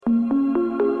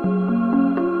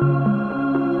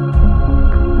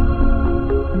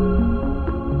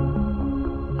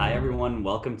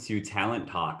welcome to Talent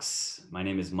Talks. My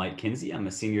name is Mike Kinsey. I'm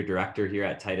a senior director here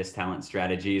at Titus Talent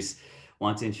Strategies.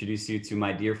 Want to introduce you to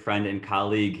my dear friend and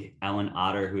colleague, Ellen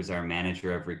Otter, who's our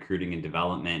manager of recruiting and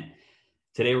development.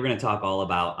 Today, we're going to talk all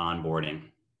about onboarding.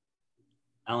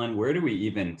 Ellen, where do we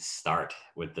even start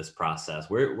with this process?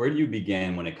 Where do you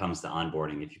begin when it comes to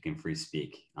onboarding, if you can free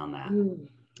speak on that?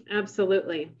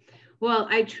 Absolutely. Well,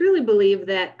 I truly believe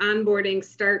that onboarding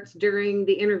starts during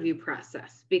the interview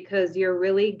process because you're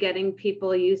really getting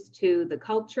people used to the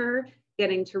culture,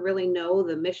 getting to really know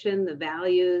the mission, the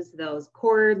values, those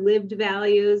core lived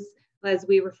values, as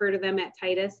we refer to them at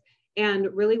Titus, and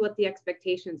really what the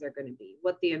expectations are going to be,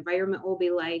 what the environment will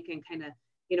be like, and kind of,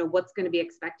 what's going to be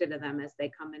expected of them as they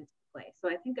come into play. So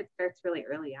I think it starts really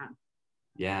early on.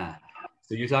 Yeah.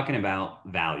 So you're talking about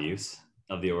values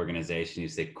of the organization. You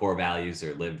say core values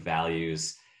or lived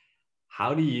values.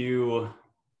 How do you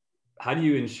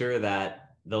ensure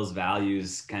that those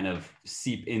values kind of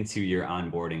seep into your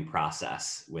onboarding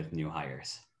process with new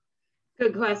hires?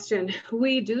 Good question.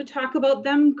 We do talk about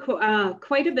them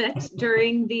quite a bit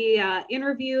during the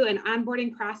interview and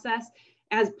onboarding process.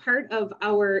 As part of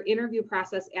our interview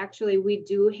process, actually, we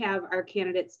do have our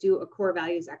candidates do a core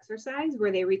values exercise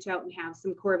where they reach out and have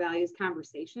some core values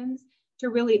conversations to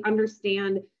really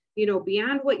understand,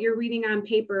 beyond what you're reading on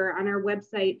paper on our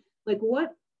website, like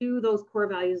what do those core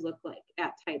values look like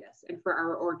at Titus and for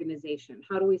our organization?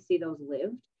 How do we see those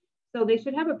lived? So they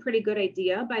should have a pretty good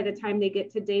idea by the time they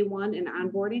get to day one in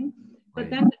onboarding,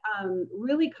 but then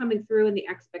really coming through in the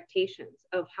expectations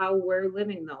of how we're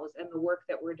living those and the work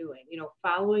that we're doing,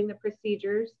 following the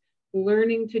procedures,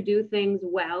 learning to do things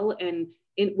well and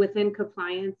within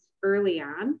compliance early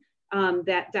on.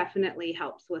 That definitely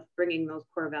helps with bringing those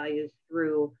core values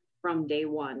through from day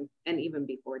one and even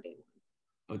before day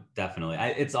one. Oh, definitely.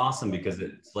 It's awesome because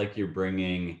it's like you're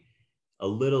bringing a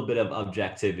little bit of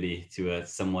objectivity to a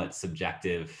somewhat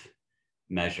subjective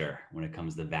measure when it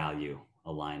comes to value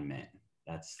alignment.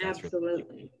 That's absolutely.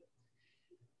 Really,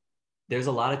 there's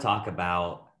a lot of talk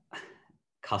about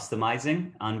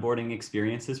customizing onboarding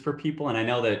experiences for people. And I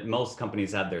know that most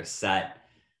companies have their set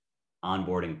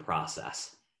onboarding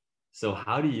process. So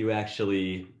how do you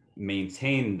actually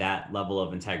maintain that level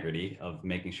of integrity of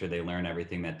making sure they learn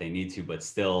everything that they need to, but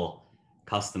still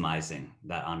customizing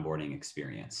that onboarding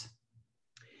experience?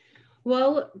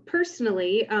 Well,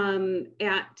 personally,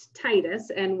 at Titus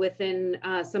and within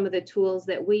some of the tools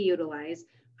that we utilize,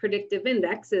 Predictive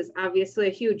Index is obviously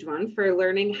a huge one for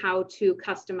learning how to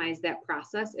customize that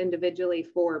process individually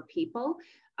for people.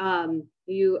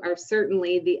 You are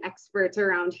certainly the experts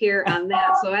around here on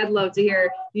that, so I'd love to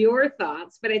hear your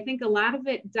thoughts. But I think a lot of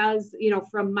it does,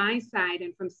 from my side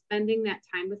and from spending that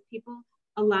time with people,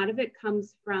 a lot of it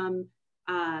comes from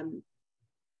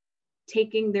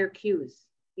taking their cues.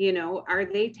 Are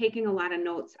they taking a lot of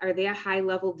notes? Are they a high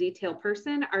level detail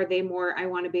person? Are they more, I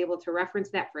want to be able to reference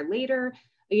that for later?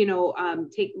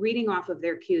 Reading off of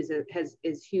their cues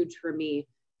is huge for me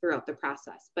throughout the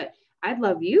process. But I'd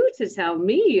love you to tell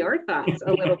me your thoughts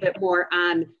a little bit more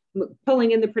on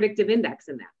pulling in the predictive index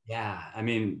in that. Yeah, I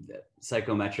mean,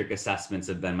 psychometric assessments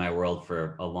have been my world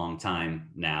for a long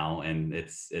time now, and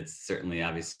it's certainly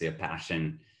obviously a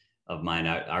passion of mine.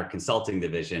 Our consulting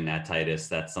division at Titus,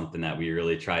 that's something that we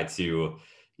really try to,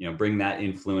 bring that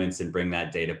influence and bring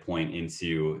that data point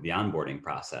into the onboarding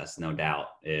process. No doubt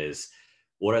is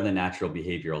what are the natural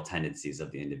behavioral tendencies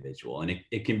of the individual, and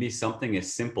it can be something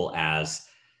as simple as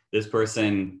this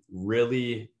person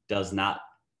really does not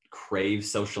crave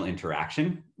social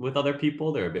interaction with other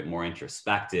people. They're a bit more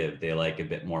introspective. They like a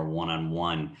bit more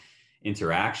one-on-one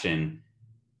interaction.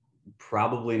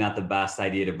 Probably not the best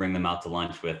idea to bring them out to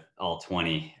lunch with all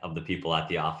 20 of the people at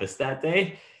the office that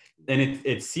day. And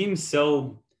it seems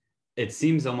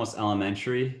almost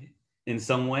elementary in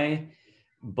some way,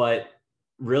 but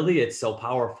really it's so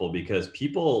powerful because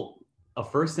a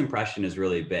first impression is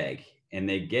really big, and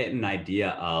they get an idea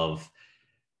of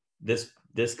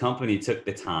this company took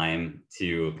the time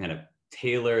to kind of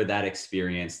tailor that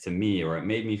experience to me, or it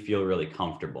made me feel really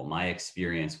comfortable. My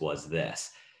experience was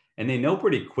this. And they know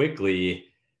pretty quickly,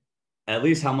 at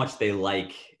least how much they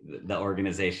like the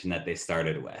organization that they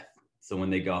started with. So when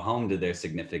they go home to their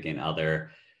significant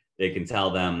other, they can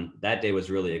tell them that day was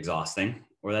really exhausting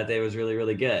or that day was really,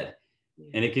 really good.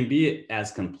 And it can be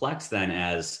as complex then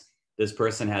as this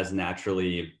person has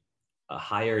naturally a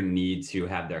higher need to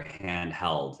have their hand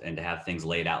held and to have things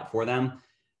laid out for them,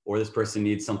 or this person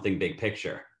needs something big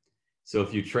picture. So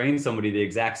if you train somebody the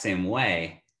exact same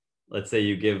way, let's say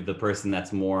you give the person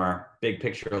that's more big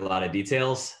picture, a lot of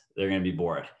details, they're going to be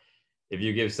bored. If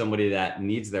you give somebody that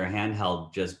needs their hand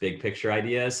held just big picture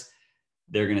ideas,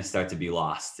 they're going to start to be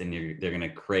lost, and they're going to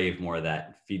crave more of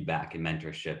that feedback and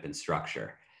mentorship and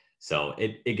structure. So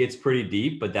it gets pretty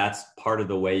deep, but that's part of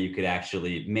the way you could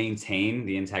actually maintain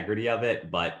the integrity of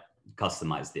it, but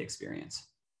customize the experience.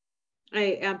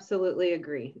 I absolutely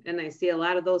agree. And I see a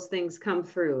lot of those things come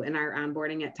through in our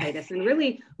onboarding at Titus. And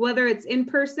really, whether it's in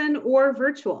person or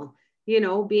virtual,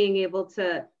 being able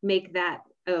to make that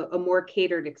a more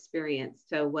catered experience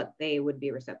to what they would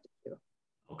be receptive to.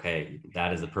 Okay,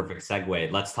 that is a perfect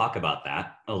segue. Let's talk about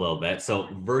that a little bit. So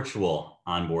virtual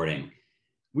onboarding.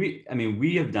 We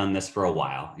have done this for a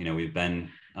while. We've been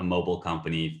a mobile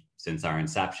company since our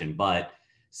inception, but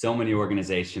so many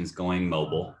organizations going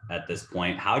mobile at this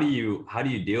point. How do you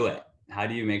do it? How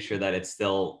do you make sure that it's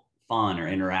still fun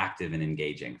or interactive and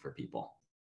engaging for people?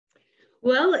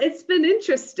 Well, it's been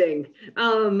interesting.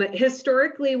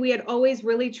 Historically, we had always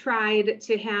really tried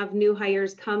to have new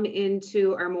hires come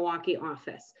into our Milwaukee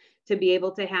office to be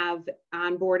able to have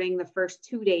onboarding the first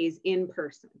 2 days in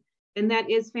person. And that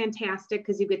is fantastic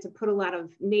because you get to put a lot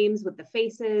of names with the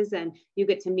faces and you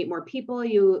get to meet more people.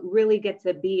 You really get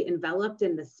to be enveloped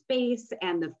in the space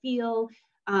and the feel.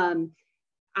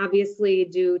 Obviously,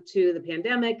 due to the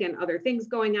pandemic and other things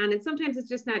going on, and sometimes it's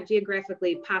just not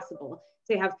geographically possible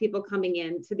to have people coming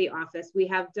into the office. We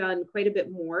have done quite a bit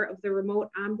more of the remote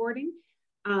onboarding.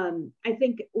 I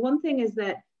think one thing is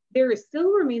that there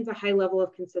still remains a high level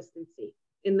of consistency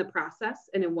in the process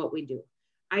and in what we do.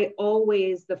 I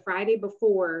always, the Friday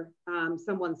before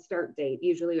someone's start date,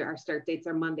 usually our start dates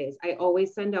are Mondays, I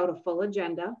always send out a full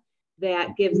agenda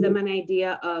that gives them an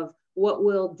idea of what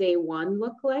will day one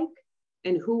look like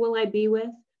and who will I be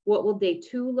with, what will day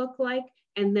two look like,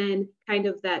 and then kind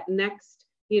of that next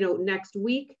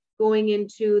week going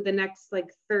into the next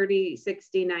 30,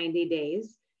 60, 90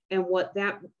 days and what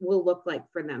that will look like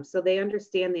for them. So they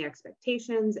understand the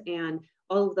expectations and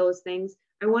all of those things.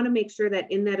 I want to make sure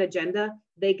that in that agenda,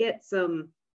 they get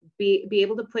be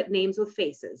able to put names with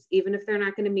faces, even if they're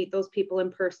not going to meet those people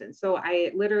in person. So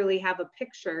I literally have a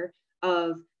picture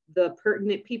of the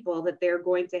pertinent people that they're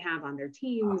going to have on their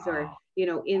teams or,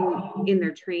 in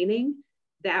their training.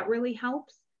 That really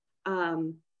helps.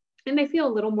 And they feel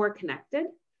a little more connected,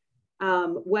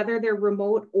 whether they're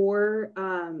remote or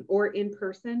in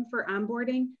person for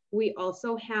onboarding. We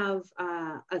also have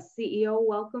a CEO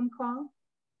welcome call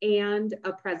and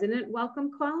a president welcome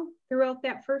call throughout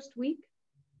that first week.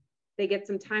 They get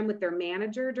some time with their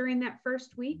manager during that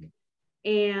first week.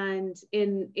 And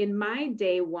in my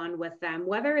day one with them,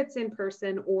 whether it's in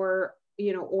person or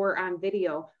on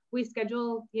video, we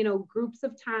schedule, groups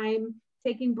of time,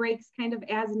 taking breaks kind of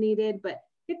as needed, but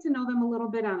get to know them a little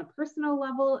bit on a personal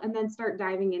level and then start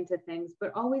diving into things,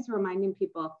 but always reminding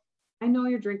people, I know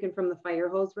you're drinking from the fire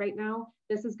hose right now.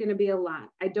 This is going to be a lot.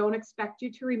 I don't expect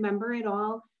you to remember it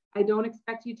all. I don't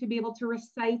expect you to be able to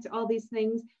recite all these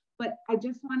things, but I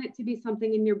just want it to be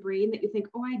something in your brain that you think,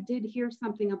 oh, I did hear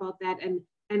something about that. And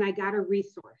I got a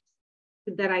resource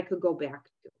that I could go back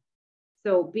to.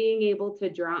 So being able to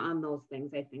draw on those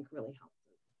things, I think really helps.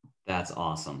 That's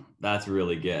awesome. That's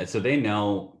really good. So they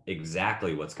know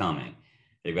exactly what's coming.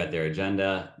 They've got their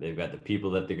agenda. They've got the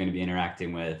people that they're going to be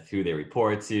interacting with, who they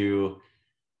report to.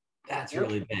 That's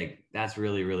really big. That's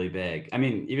really, really big. I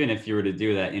mean, even if you were to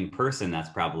do that in person, that's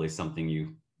probably something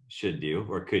you should do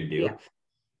or could do. Yeah.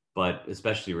 But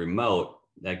especially remote,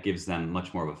 that gives them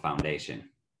much more of a foundation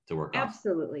to work off.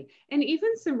 Absolutely. And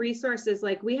even some resources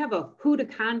like we have a who to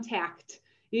contact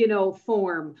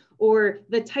form or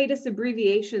the Titus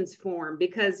abbreviations form,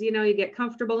 because, you get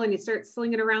comfortable and you start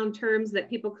slinging around terms that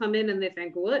people come in and they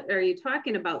think, what are you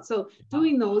talking about? So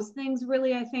doing those things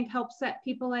really, I think, helps set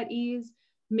people at ease,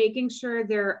 making sure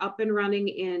they're up and running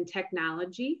in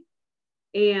technology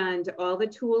and all the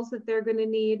tools that they're going to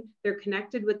need. They're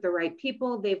connected with the right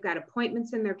people. They've got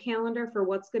appointments in their calendar for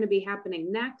what's going to be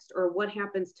happening next or what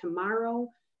happens tomorrow.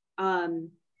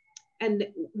 And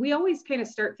we always kind of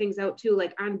start things out too,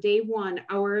 like on day one,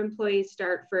 our employees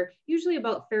start for usually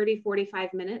about 30,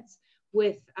 45 minutes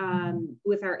with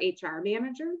our HR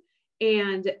manager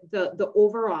and the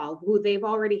overall, who they've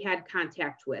already had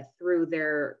contact with through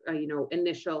their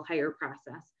initial hire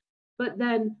process. But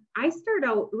then I start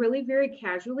out really very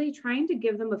casually trying to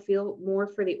give them a feel more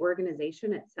for the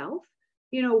organization itself.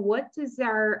 What does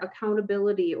our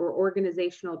accountability or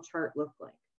organizational chart look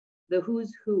like? The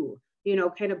who's who,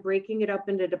 kind of breaking it up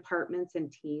into departments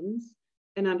and teams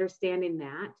and understanding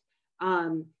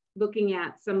that. Looking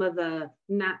at some of the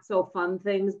not so fun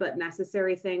things, but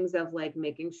necessary things of like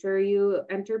making sure you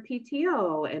enter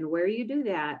PTO and where you do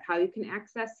that, how you can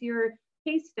access your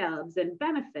pay stubs and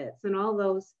benefits and all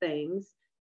those things.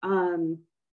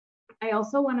 I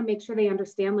also want to make sure they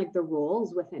understand like the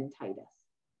roles within Titus.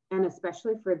 and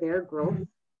especially for their growth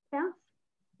path,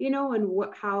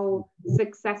 and how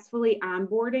successfully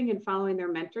onboarding and following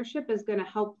their mentorship is going to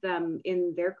help them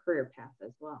in their career path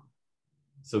as well.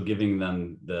 So giving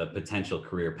them the potential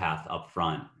career path up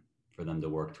front for them to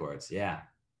work towards. Yeah,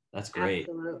 that's great.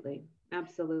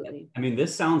 Absolutely. I mean,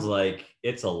 this sounds like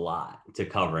it's a lot to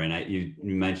cover. And you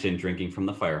mentioned drinking from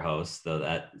the fire hose, though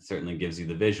that certainly gives you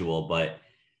the visual, but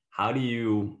how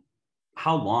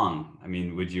long, I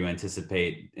mean, would you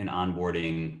anticipate an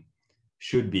onboarding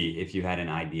should be if you had an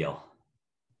ideal?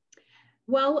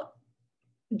 Well,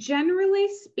 generally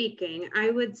speaking, I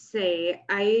would say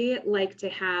I like to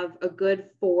have a good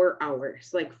 4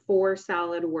 hours, like 4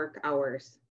 solid work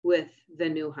hours with the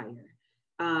new hire,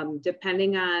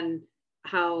 depending on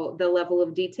how the level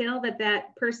of detail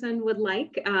that person would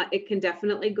like. It can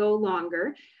definitely go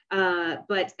longer,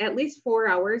 but at least 4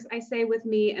 hours, I say, with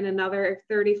me, and another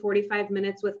 30, 45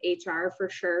 minutes with HR for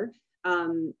sure.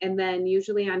 And then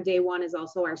usually on day one is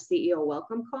also our CEO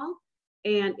welcome call.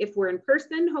 And if we're in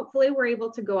person, hopefully we're able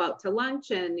to go out to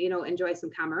lunch and, enjoy some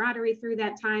camaraderie through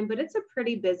that time, but it's a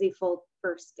pretty busy full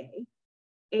first day.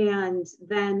 And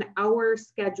then our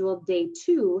scheduled day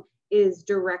 2 is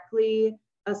directly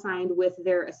assigned with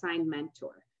their assigned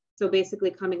mentor. So basically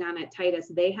coming on at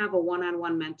Titus, they have a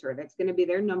one-on-one mentor that's going to be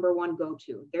their number one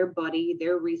go-to, their buddy,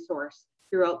 their resource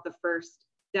throughout the first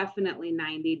definitely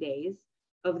 90 days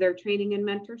of their training and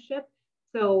mentorship.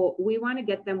 So we want to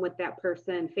get them with that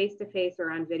person face-to-face or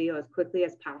on video as quickly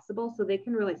as possible so they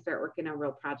can really start working on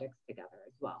real projects together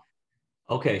as well.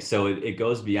 Okay, so it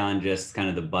goes beyond just kind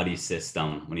of the buddy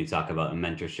system when you talk about a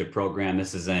mentorship program.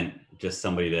 This isn't just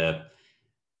somebody to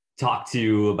talk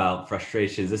to about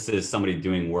frustrations. This is somebody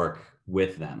doing work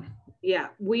with them. Yeah,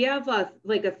 we have a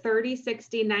 30,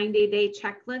 60, 90-day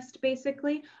checklist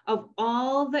basically of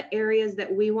all the areas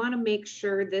that we want to make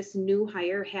sure this new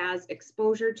hire has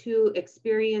exposure to,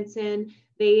 experience in.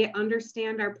 They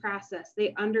understand our process.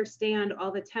 They understand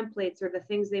all the templates or the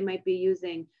things they might be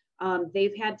using.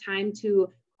 They've had time to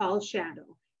call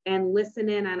shadow and listen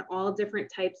in on all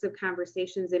different types of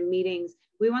conversations and meetings.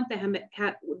 We want them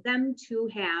to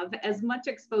have as much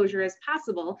exposure as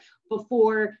possible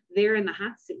before they're in the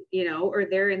hot seat, or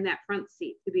they're in that front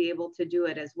seat to be able to do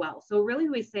it as well. So really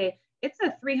we say it's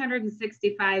a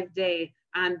 365-day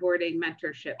onboarding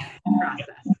mentorship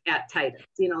process at Titus,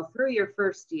 through your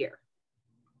first year.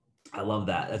 I love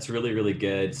that. That's really, really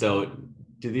good. So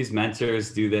do these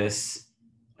mentors do this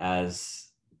as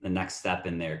the next step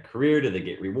in their career? Do they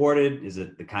get rewarded? Is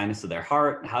it the kindness of their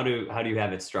heart? How do you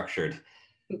have it structured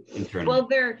internally? Well,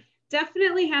 there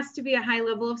definitely has to be a high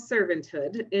level of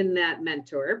servanthood in that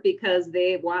mentor because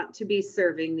they want to be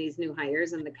serving these new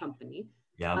hires in the company.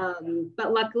 Yeah.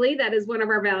 But luckily that is one of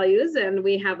our values, and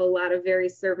we have a lot of very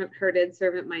servant-hearted,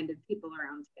 servant-minded people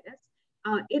around Titus.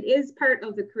 It is part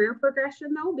of the career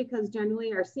progression though, because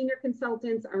generally our senior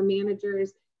consultants, our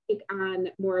managers take on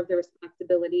more of the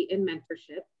responsibility in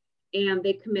mentorship and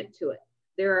they commit to it.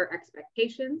 There are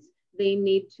expectations. They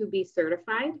need to be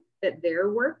certified that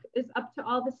their work is up to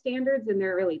all the standards and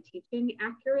they're really teaching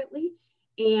accurately.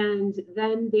 And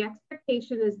then the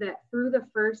expectation is that through the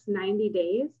first 90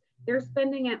 days, they're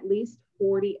spending at least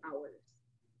 40 hours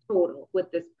total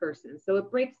with this person. So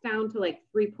it breaks down to like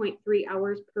 3.3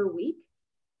 hours per week.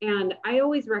 And I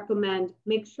always recommend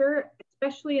make sure,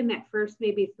 especially in that first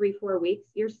maybe 3-4 weeks,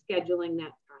 you're scheduling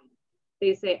that time.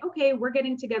 They say, okay, we're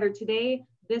getting together today.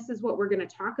 This is what we're going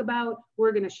to talk about.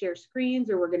 We're going to share screens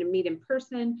or we're going to meet in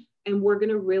person. And we're going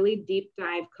to really deep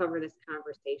dive cover this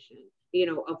conversation,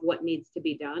 of what needs to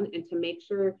be done and to make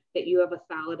sure that you have a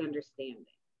solid understanding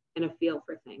and a feel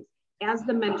for things. As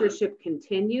the mentorship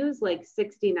continues, like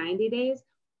 60, 90 days,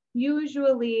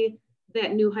 usually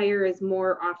that new hire is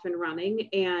more off and running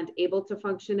and able to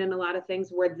function in a lot of things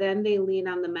where then they lean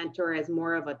on the mentor as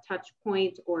more of a touch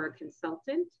point or a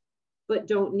consultant, but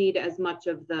don't need as much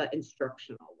of the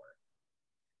instructional work.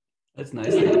 That's nice.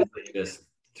 That you're just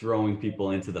throwing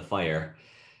people into the fire.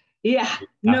 Yeah.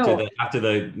 After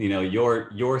the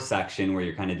your section where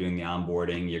you're kind of doing the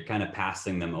onboarding, you're kind of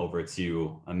passing them over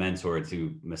to a mentor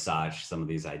to massage some of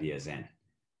these ideas in.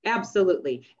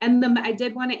 Absolutely. And I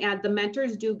did want to add, the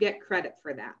mentors do get credit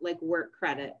for that, like work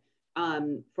credit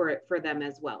for them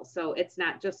as well. So it's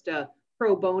not just a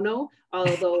pro bono,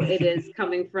 although it is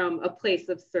coming from a place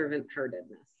of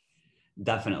servant-heartedness.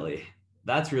 Definitely.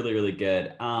 That's really, really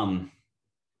good.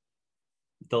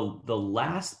 The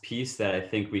last piece that I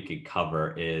think we could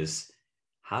cover is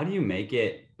how do you make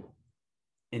it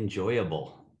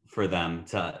enjoyable for them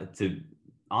to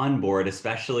onboard,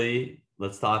 especially,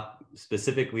 let's talk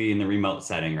specifically in the remote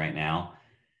setting right now.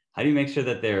 How do you make sure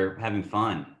that they're having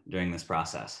fun during this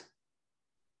process?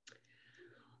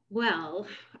 Well,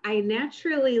 I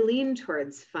naturally lean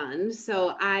towards fun.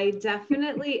 So I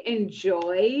definitely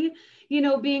enjoy,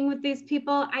 being with these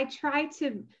people. I try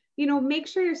to, make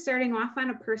sure you're starting off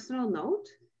on a personal note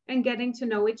and getting to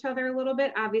know each other a little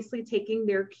bit, obviously taking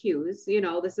their cues.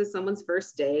 This is someone's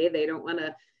first day. They don't want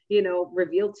to,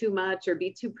 reveal too much or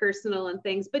be too personal and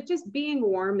things, but just being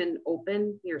warm and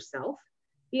open yourself,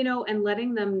 and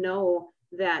letting them know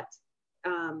that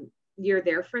you're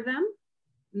there for them.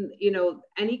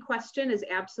 Any question is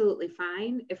absolutely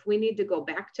fine. If we need to go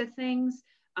back to things,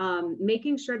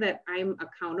 making sure that I'm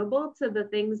accountable to the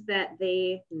things that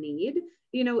they need,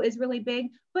 is really big,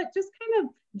 but just kind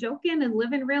of joking and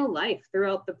living real life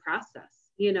throughout the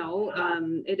process.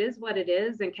 It is what it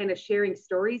is, and kind of sharing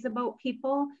stories about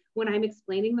people. When I'm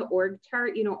explaining the org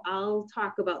chart, I'll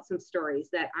talk about some stories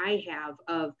that I have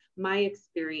of my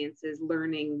experiences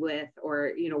learning with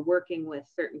or, working with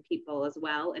certain people as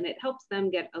well. And it helps them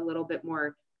get a little bit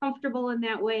more comfortable in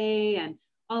that way and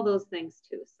all those things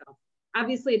too. So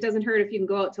obviously it doesn't hurt if you can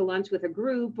go out to lunch with a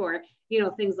group or,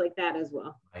 things like that as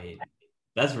well. Right.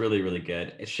 That's really, really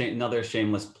good. Another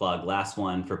shameless plug, last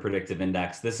one for Predictive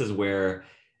Index. This is where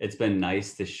it's been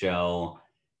nice to show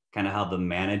kind of how the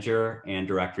manager and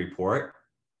direct report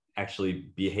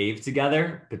actually behave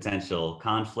together, potential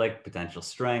conflict, potential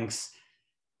strengths,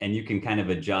 and you can kind of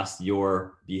adjust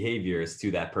your behaviors to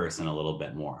that person a little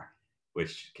bit more,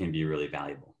 which can be really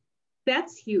valuable.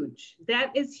 That's huge.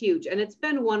 That is huge. And it's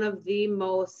been one of the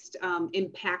most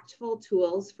impactful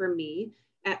tools for me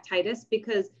at Titus,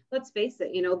 because let's face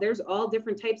it, there's all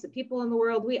different types of people in the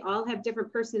world. We all have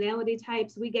different personality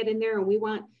types. We get in there and we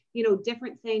want,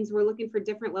 different things. We're looking for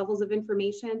different levels of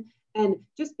information, and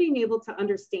just being able to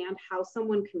understand how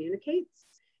someone communicates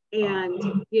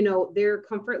and, their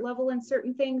comfort level in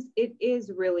certain things, it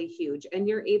is really huge. And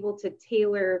you're able to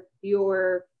tailor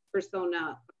your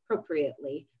persona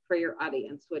appropriately for your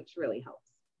audience, which really helps.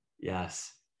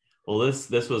 Yes. Well,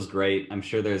 this was great. I'm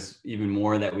sure there's even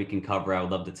more that we can cover. I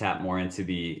would love to tap more into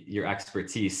your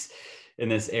expertise in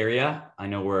this area. I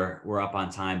know we're up on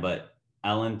time, but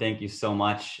Ellen, thank you so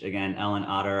much. Again, Ellen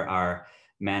Otter, our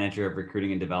Manager of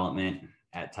Recruiting and Development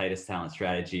at Titus Talent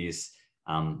Strategies.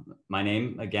 My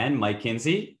name, again, Mike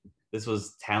Kinsey. This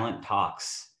was Talent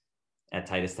Talks at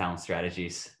Titus Talent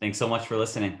Strategies. Thanks so much for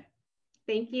listening.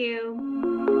 Thank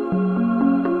you.